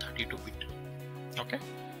 8 to 32 ಬಿಟ್. ಓಕೆ,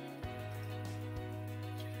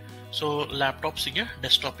 ಸೊ ಲ್ಯಾಪ್ಟಾಪ್ಸ್ಗೆ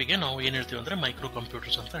ಡೆಸ್ಕ್ಟಾಪ್ಗೆ ನಾವು ಏನ್ ಹೇಳ್ತೀವಿ ಅಂದ್ರೆ ಮೈಕ್ರೋ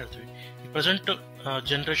ಕಂಪ್ಯೂಟರ್ಸ್ ಅಂತ ಹೇಳ್ತೀವಿ. ಪ್ರೆಸೆಂಟ್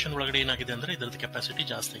ಜನರೇಷನ್ ಒಳಗಡೆ ಏನಾಗಿದೆ ಅಂದ್ರೆ ಇದರದ್ದು ಕೆಪಾಸಿಟಿ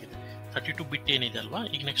ಜಾಸ್ತಿ ಆಗಿದೆ. 32 ಬಿಟ್ ಏನಿದೆ ಅಲ್ವಾ,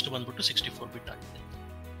 ಈಗ ನೆಕ್ಸ್ಟ್ ಬಂದ್ಬಿಟ್ಟು 64 ಬಿಟ್ ಆಗಿದೆ.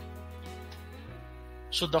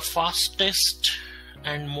 So the fastest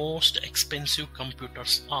and most expensive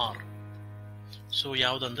computers are. So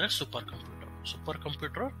ಯಾವ್ದಂದ್ರೆ super computer. Super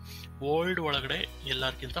computer world ಒಳಗಡೆ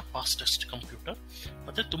ಎಲ್ಲರಿಗಿಂತ ಫಾಸ್ಟೆಸ್ಟ್ ಕಂಪ್ಯೂಟರ್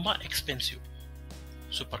ಮತ್ತೆ ತುಂಬಾ ಎಕ್ಸ್ಪೆನ್ಸಿವ್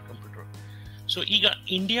ಸೂಪರ್ ಕಂಪ್ಯೂಟರ್. ಸೊ ಈಗ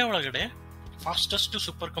ಇಂಡಿಯಾ ಒಳಗಡೆ ಫಾಸ್ಟೆಸ್ಟ್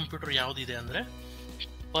ಸೂಪರ್ ಕಂಪ್ಯೂಟರ್ ಯಾವ್ದಿದೆ ಅಂದ್ರೆ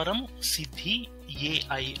ಪರಂ ಸಿದ್ಧಿ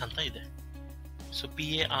AI ಅಂತ ಇದೆ. ಸೊ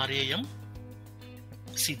PARAM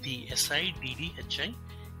ಸಿದ್ಧಿ SIDDHI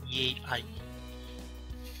AI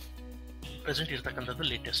ಪ್ರೆಸೆಂಟ್ ಇರ್ತಕ್ಕಂಥದ್ದು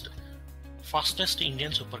latest fastest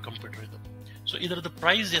Indian super computer ಇದು. ಸೊ ಇದರದ್ದು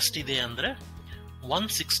ಪ್ರೈಸ್ ಎಷ್ಟಿದೆ ಅಂದ್ರೆ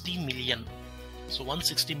 160 ಮಿಲಿಯನ್. ಸೊ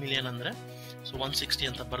 160 ಮಿಲಿಯನ್ ಅಂದ್ರೆ, ಸೊ 160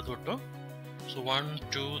 ಅಂತ ಬರೆದ್ಬಿಟ್ಟು, ಸೊ 1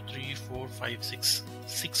 2 3 4 5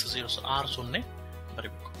 6 zeros 6 0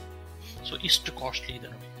 ಬರೀಬೇಕು. ಸೊ ಇಷ್ಟು ಕಾಸ್ಟ್ಲಿ ಇದೆ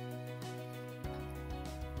ನೋಡಿ.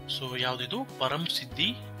 ಸೊ ಯಾವ್ದಿದು? ಪರಂ ಸಿದ್ಧಿ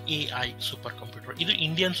AI ಸೂಪರ್ ಕಂಪ್ಯೂಟರ್. ಇದು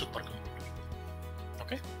ಇಂಡಿಯನ್ ಸೂಪರ್ ಕಂಪ್ಯೂಟರ್.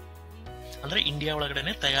 ಓಕೆ, ಅಂದ್ರೆ ಇಂಡಿಯಾ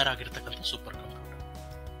ಒಳಗಡೆನೆ ತಯಾರಾಗಿರ್ತಕ್ಕಂಥ ಸೂಪರ್ ಕಂಪ್ಯೂಟರ್.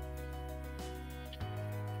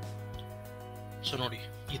 ಸೊ ನೋಡಿ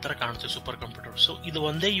ಈ ತರ ಕಾಣುತ್ತೆ ಸೂಪರ್ ಕಂಪ್ಯೂಟರ್. ಸೊ ಇದು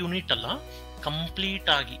ಒಂದೇ ಯೂನಿಟ್ ಅಲ್ಲ, ಕಂಪ್ಲೀಟ್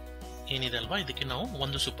ಆಗಿ ಏನಿದೆ ಅಲ್ವಾ, ಇದಕ್ಕೆ ನಾವು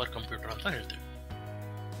ಒಂದು ಸೂಪರ್ ಕಂಪ್ಯೂಟರ್ ಅಂತ ಹೇಳ್ತೀವಿ.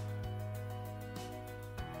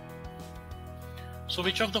 So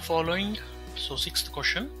which of the following, so 6th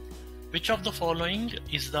question, which of the following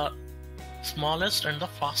is the smallest and the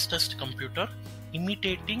fastest computer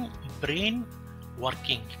imitating brain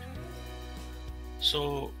working? So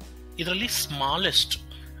ಇದರಲ್ಲಿ ಸ್ಮಾಲೆಸ್ಟ್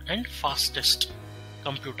ಅಂಡ್ ಫಾಸ್ಟೆಸ್ಟ್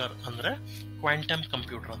ಕಂಪ್ಯೂಟರ್ ಅಂದ್ರೆ ಕ್ವಾಂಟಮ್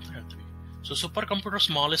ಕಂಪ್ಯೂಟರ್ ಅಂತ ಹೇಳ್ತೀವಿ. So super computer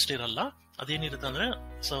smallest ಇರಲ್ಲ, ಅದೇನಿರುತ್ತೆ ಅಂದ್ರೆ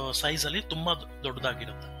size ಅಲ್ಲಿ ತುಂಬಾ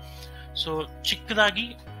ದೊಡ್ಡದಾಗಿರುತ್ತೆ. So ಚಿಕ್ಕದಾಗಿ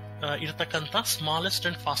ಇರತಕ್ಕಂತ ಸ್ಮಾಲೆಸ್ಟ್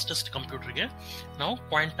ಅಂಡ್ ಫಾಸ್ಟೆಸ್ಟ್ ಕಂಪ್ಯೂಟರ್ಗೆ ನಾವು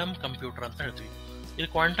ಕ್ವಾಂಟಮ್ ಕಂಪ್ಯೂಟರ್ ಅಂತ ಹೇಳ್ತೀವಿ. ಇದು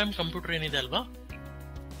ಕ್ವಾಂಟಮ್ ಕಂಪ್ಯೂಟರ್ ಏನಿದೆ ಅಲ್ವಾ,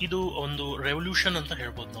 ಇದು ಒಂದು ರೆವಲ್ಯೂಷನ್ ಅಂತ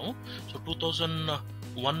ಹೇಳ್ಬೋದು ನಾವು. ಸೊ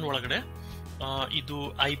 2001 ಒಳಗಡೆ ಇದು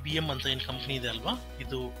IBM ಅಂತ ಏನ್ ಕಂಪ್ನಿ ಇದೆ ಅಲ್ವಾ,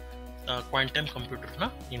 ಇದು ಕ್ವಾಂಟಮ್ ಕಂಪ್ಯೂಟರ್ ನ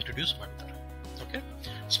ಇಂಟ್ರೊಡ್ಯೂಸ್ ಮಾಡ್ತಾರೆ. Okay,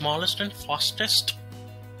 smallest and fastest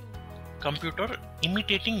computer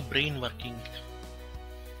imitating brain working.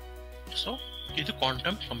 So ಇದು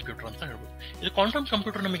ಕ್ವಾಂಟಮ್ ಕಂಪ್ಯೂಟರ್ ಅಂತ ಹೇಳ್ಬೋದು. ಇದು ಕ್ವಾಂಟಮ್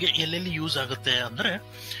ಕಂಪ್ಯೂಟರ್ ನಮಗೆ ಎಲ್ಲೆಲ್ಲಿ ಯೂಸ್ ಆಗುತ್ತೆ ಅಂದ್ರೆ,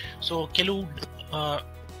 ಸೊ ಕೆಲವು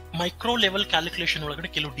ಮೈಕ್ರೋ ಲೆವೆಲ್ ಕ್ಯಾಲ್ಕುಲೇಷನ್ ಒಳಗಡೆ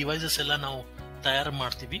ಕೆಲವು ಡಿವೈಸಸ್ ಎಲ್ಲ ನಾವು ತಯಾರು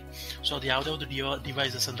ಮಾಡ್ತೀವಿ. ಸೊ ಅದು ಯಾವ್ದಾವ್ದು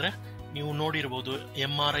ಡಿವೈಸಸ್ ಅಂದ್ರೆ, ನೀವು ನೋಡಿರ್ಬೋದು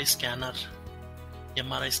MRI scanner,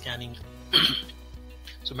 MRI scanning.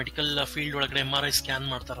 So medical field ಒಳಗಡೆ MRI ಸ್ಕ್ಯಾನ್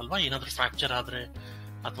ಮಾಡ್ತಾರಲ್ವಾ, ಏನಾದ್ರೂ ಫ್ರಾಕ್ಚರ್ ಆದ್ರೆ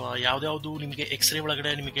ಅಥವಾ ಯಾವ್ದಾವ್ದು ನಿಮಗೆ ಎಕ್ಸ್ರೇ ಒಳಗಡೆ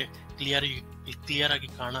ನಿಮಗೆ ಕ್ಲಿಯರ್ ಆಗಿ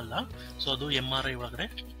ಕಾಣಲ್ಲ, ಸೊ ಅದು MRI ಒಳಗಡೆ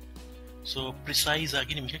ಸೊ ಪ್ರಿಸೈಸ್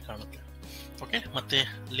ಆಗಿ ನಿಮಗೆ ಕಾಣುತ್ತೆ. ಓಕೆ, ಮತ್ತೆ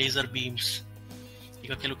ಲೇಸರ್ ಬೀಮ್ಸ್,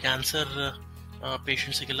 ಈಗ ಕೆಲವು ಕ್ಯಾನ್ಸರ್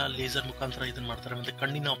ಪೇಷಂಟ್ಸ್ಗೆಲ್ಲ ಲೇಸರ್ ಮುಖಾಂತರ ಇದನ್ನ ಮಾಡ್ತಾರೆ. ಮತ್ತೆ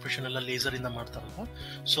ಕಣ್ಣಿನ ಆಪರೇಷನ್ ಎಲ್ಲ ಲೇಸರ್ ಇಂದ ಮಾಡ್ತಾರಲ್ವಾ,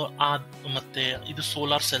 ಸೊ ಮತ್ತೆ ಇದು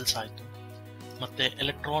ಸೋಲಾರ್ ಸೆಲ್ಸ್ ಆಯ್ತು. ಮತ್ತೆ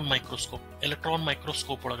ಎಲೆಕ್ಟ್ರಾನ್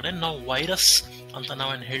ಮೈಕ್ರೋಸ್ಕೋಪ್ ಒಳಗಡೆ ನಾವು ವೈರಸ್ ಅಂತ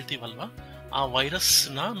ನಾವೇನು ಹೇಳ್ತೀವಲ್ವಾ, ಆ ವೈರಸ್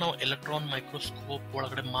ನ ನಾವು ಎಲೆಕ್ಟ್ರಾನ್ ಮೈಕ್ರೋಸ್ಕೋಪ್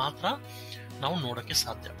ಒಳಗಡೆ ಮಾತ್ರ ನಾವು ನೋಡಕ್ಕೆ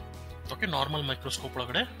ಸಾಧ್ಯ. ಓಕೆ, ನಾರ್ಮಲ್ ಮೈಕ್ರೋಸ್ಕೋಪ್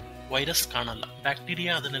ಒಳಗಡೆ ವೈರಸ್ ಕಾಣಲ್ಲ.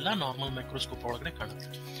 ಬ್ಯಾಕ್ಟೀರಿಯಾ ಅದನ್ನೆಲ್ಲ ನಾರ್ಮಲ್ ಮೈಕ್ರೋಸ್ಕೋಪ್ ಒಳಗಡೆ ಕಾಣುತ್ತೆ.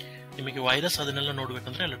 ನಿಮಗೆ ವೈರಸ್ ಅದನ್ನೆಲ್ಲ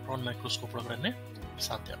ನೋಡ್ಬೇಕಂದ್ರೆ ಎಲೆಕ್ಟ್ರಾನ್ ಮೈಕ್ರೋಸ್ಕೋಪ್ ಒಳಗಡೆ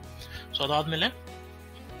ಸಾಧ್ಯ. ಸೊ ಅದಾದ್ಮೇಲೆ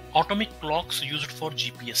atomic clogs used for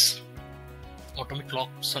GPS. Atomic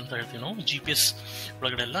clogs ಅಂತ ಹೇಳ್ತೀವಿ ನಾವು, GPS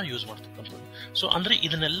ಒಳಗಡೆ ಎಲ್ಲ ಯೂಸ್ ಮಾಡ್ತಕ್ಕಂಥದ್ದು. ಸೊ ಅಂದ್ರೆ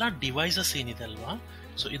ಇದನ್ನೆಲ್ಲ ಡಿವೈಸಸ್ ಏನಿದೆ ಅಲ್ವಾ,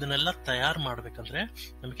 ಸೊ ಇದನ್ನೆಲ್ಲ ತಯಾರು ಮಾಡ್ಬೇಕಂದ್ರೆ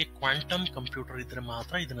ನಮಗೆ ಕ್ವಾಂಟಮ್ ಕಂಪ್ಯೂಟರ್ ಇದ್ರೆ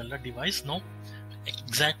ಮಾತ್ರ ಇದನ್ನೆಲ್ಲ ಡಿವೈಸ್ ನಾವು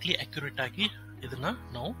ಎಕ್ಸಾಕ್ಟ್ಲಿ ಅಕ್ಯುರೇಟ್ ಆಗಿ ಇದನ್ನ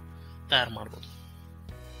ನಾವು ತಯಾರು ಮಾಡ್ಬೋದು.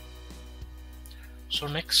 ಸೊ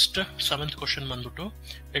ನೆಕ್ಸ್ಟ್ 7th question ಬಂದ್ಬಿಟ್ಟು,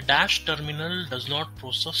 A dash terminal does not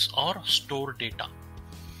process R store data.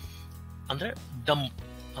 ಅಂದ್ರೆ ಡಂಪ್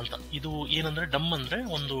ಅಂತ. ಇದು ಏನಂದ್ರೆ ಡಮ್ ಅಂದ್ರೆ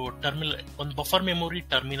ಒಂದು ಟರ್ಮಿನಲ್, ಒಂದು ಬಫರ್ ಮೆಮೊರಿ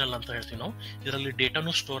ಟರ್ಮಿನಲ್ ಅಂತ ಹೇಳ್ತೀವಿ ನಾವು. ಇದರಲ್ಲಿ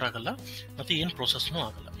ಡೇಟಾನು ಸ್ಟೋರ್ ಆಗಲ್ಲ ಮತ್ತೆ ಏನ್ ಪ್ರೊಸೆಸ್ನು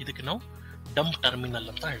ಆಗಲ್ಲ. ಇದಕ್ಕೆ ನಾವು ಡಂಪ್ ಟರ್ಮಿನಲ್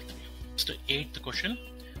ಅಂತ ಹೇಳ್ತೀವಿ. 8th question,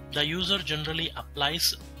 the user generally applies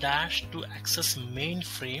dash to access main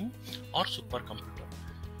frame are super computer.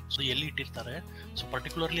 So ಎಲ್ಲಿ ಇಟ್ಟಿರ್ತಾರೆ, ಸೊ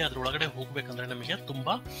ಪರ್ಟಿಕ್ಯುಲರ್ಲಿ ಅದ್ರೊಳಗಡೆ ಹೋಗ್ಬೇಕಂದ್ರೆ ನಮಗೆ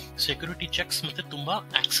ತುಂಬಾ ಸೆಕ್ಯೂರಿಟಿ ಚೆಕ್ಸ್ ಮತ್ತೆ ತುಂಬಾ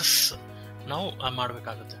ಆಕ್ಸೆಸ್ ನಾವು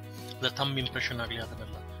ಮಾಡ್ಬೇಕಾಗುತ್ತೆ. ಥಂಬ್ ಇಂಪ್ರೆಷನ್ ಆಗಲಿ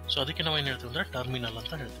ಅದನ್ನೆಲ್ಲ. ಸೊ ಅದಕ್ಕೆ ನಾವು ಏನ್ ಹೇಳ್ತೀವಿ ಅಂದ್ರೆ ಟರ್ಮಿನಲ್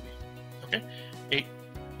ಅಂತ ಹೇಳ್ತೀವಿ. Okay,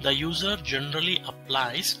 the user generally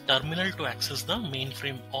applies terminal two access the main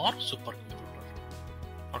frame are super computer.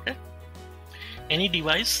 Okay, any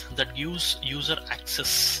device that gives user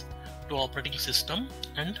access to operating system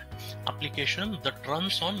and application that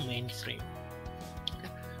runs on main frame.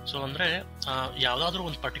 So ಅಂದ್ರೆ ಯಾವ್ದಾದ್ರು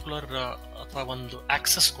ಒಂದು particular ಅಥವಾ ಒಂದು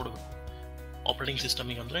access ಕೊಡಬೇಕು operating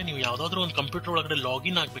ಸಿಸ್ಟಮಿಗೆ. ಅಂದ್ರೆ ನೀವು ಯಾವ್ದಾದ್ರು ಒಂದು ಕಂಪ್ಯೂಟರ್ ಒಳಗಡೆ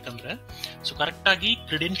ಲಾಗಿನ್ ಆಗ್ಬೇಕಂದ್ರೆ ಸೊ ಕರೆಕ್ಟ್ ಆಗಿ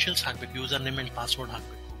ಕ್ರೆಡೆನ್ಷಿಯಲ್ಸ್ ಹಾಕ್ಬೇಕು, ಯೂಸರ್ ನೇಮ್ ಅಂಡ್ ಪಾಸ್ವರ್ಡ್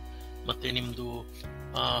ಹಾಕ್ಬೇಕು, ಮತ್ತೆ ನಿಮ್ದು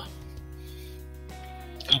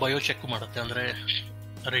ಬಯೋ ಚೆಕ್ ಮಾಡುತ್ತೆ, ಅಂದ್ರೆ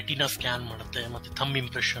ರೆಟಿನಾ ಸ್ಕ್ಯಾನ್ ಮಾಡುತ್ತೆ, ಮತ್ತೆ ಥಂಬ್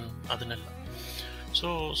ಇಂಪ್ರೆಷನ್ ಅದನ್ನೆಲ್ಲ. ಸೊ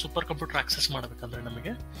ಸೂಪರ್ ಕಂಪ್ಯೂಟರ್ ಆಕ್ಸೆಸ್ ಮಾಡ್ಬೇಕಂದ್ರೆ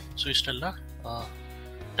ನಮಗೆ ಸೊ ಇಷ್ಟೆಲ್ಲ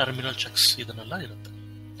ಟರ್ಮಿನಲ್ ಚೆಕ್ಸ್ ಇದನ್ನೆಲ್ಲ ಇರುತ್ತೆ.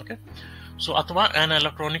 ಓಕೆ, ಸೊ ಅಥವಾ an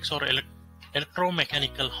electronics or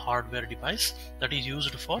electromechanical hardware device that is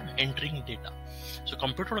used for entering data. So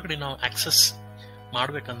computer ಒಳಗಡೆ ನಾವು ಆಕ್ಸೆಸ್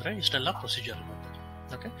ಮಾಡ್ಬೇಕಂದ್ರೆ ಇಷ್ಟೆಲ್ಲ ಪ್ರೊಸೀಜರ್ ಇರುತ್ತೆ.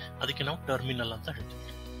 ಓಕೆ, ಅದಕ್ಕೆ ನಾವು ಟರ್ಮಿನಲ್ ಅಂತ ಹೇಳ್ತೀವಿ.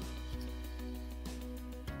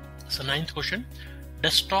 So 9th question,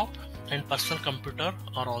 desktop and personal computer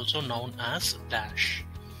are also known as dash.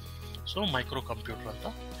 So micro computer ಅಂತ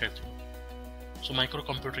ಹೇಳ್ತೀವಿ. ಸೊ ಮೈಕ್ರೋ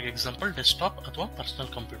ಕಂಪ್ಯೂಟರ್ಗೆ ಎಕ್ಸಾಂಪಲ್ ಡೆಸ್ಕ್ಟಾಪ್ ಅಥವಾ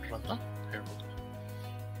ಪರ್ಸನಲ್ ಕಂಪ್ಯೂಟರ್ ಅಂತ ಹೇಳ್ಬೋದು.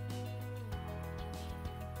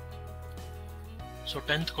 So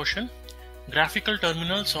 10th question, graphical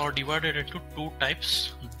terminals are divided into two types.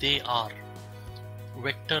 They are.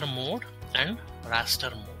 Vector mode and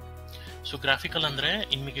raster mode. So graphical ಅಂದ್ರೆ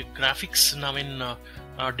ನಿಮಗೆ graphics ನಾವೇನು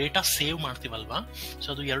data save ಮಾಡ್ತೀವಲ್ವಾ, so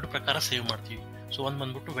ಅದು ಎರಡು ಪ್ರಕಾರ ಸೇವ್ ಮಾಡ್ತೀವಿ. ಸೊ ಒಂದು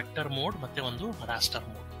ಬಂದ್ಬಿಟ್ಟು ವೆಕ್ಟರ್ ಮೋಡ್ ಮತ್ತೆ ಒಂದು raster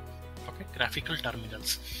mode. Okay, graphical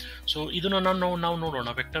terminals. So ಇದನ್ನ ನಾವು ನೋಡೋಣ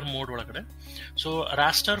ವೆಕ್ಟರ್ ಮೋಡ್ ಒಳಗಡೆ. So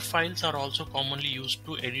raster files are also commonly used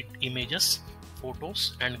to edit images, photos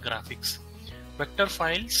and graphics. Vector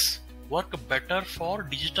files work better for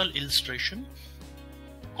digital illustration,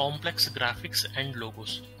 complex graphics and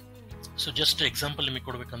logos. So just example ನಿಮಗೆ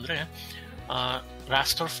ಕೊಡ್ಬೇಕಂದ್ರೆ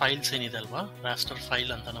raster files ಏನಿದೆ ಅಲ್ವಾ, raster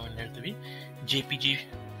file ಅಂತ ನಾವೇನು ಹೇಳ್ತೀವಿ, JPG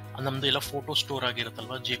ನಮ್ದು ಎಲ್ಲ photo store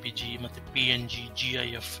ಆಗಿರುತ್ತಲ್ವಾ, JPG ಮತ್ತೆ PNG,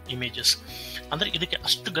 GIF ಇಮೇಜಸ್. ಅಂದ್ರೆ ಇದಕ್ಕೆ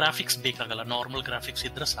ಅಷ್ಟು ಗ್ರಾಫಿಕ್ಸ್ ಬೇಕಾಗಲ್ಲ, ನಾರ್ಮಲ್ ಗ್ರಾಫಿಕ್ಸ್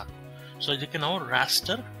ಇದ್ರೆ ಸಾಕು. ಸೊ ಇದಕ್ಕೆ ನಾವು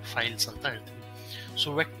ರಾಸ್ಟರ್ ಫೈಲ್ಸ್ ಅಂತ ಹೇಳ್ತೀವಿ. ಸೊ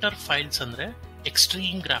ವೆಕ್ಟರ್ ಫೈಲ್ಸ್ ಅಂದ್ರೆ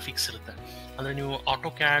ಎಕ್ಸ್ಟ್ರೀಮ್ ಗ್ರಾಫಿಕ್ಸ್ ಇರುತ್ತೆ. ಅಂದ್ರೆ ನೀವು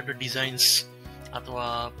ಆಟೋಕ್ಯಾಡ್ ಡಿಸೈನ್ಸ್ ಅಥವಾ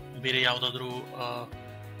ಬೇರೆ ಯಾವುದಾದ್ರೂ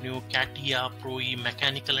ನೀವು CATIA, ಪ್ರೋಯಿ,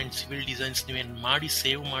 mechanical and civil designs ನೀವೇನು ಮಾಡಿ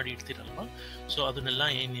ಸೇವ್ ಮಾಡಿ ಇಡ್ತೀರಲ್ವಾ, ಸೊ ಅದನ್ನೆಲ್ಲ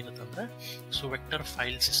ಏನಿರುತ್ತೆ ಅಂದ್ರೆ ಸೊ ವೆಕ್ಟರ್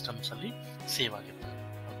ಫೈಲ್ ಸಿಸ್ಟಮ್ಸ್ ಅಲ್ಲಿ ಸೇವ್ ಆಗಿರುತ್ತೆ.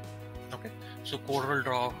 Okay, so coral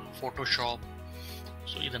draw, Photoshop,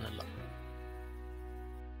 so ಇದನ್ನೆಲ್ಲ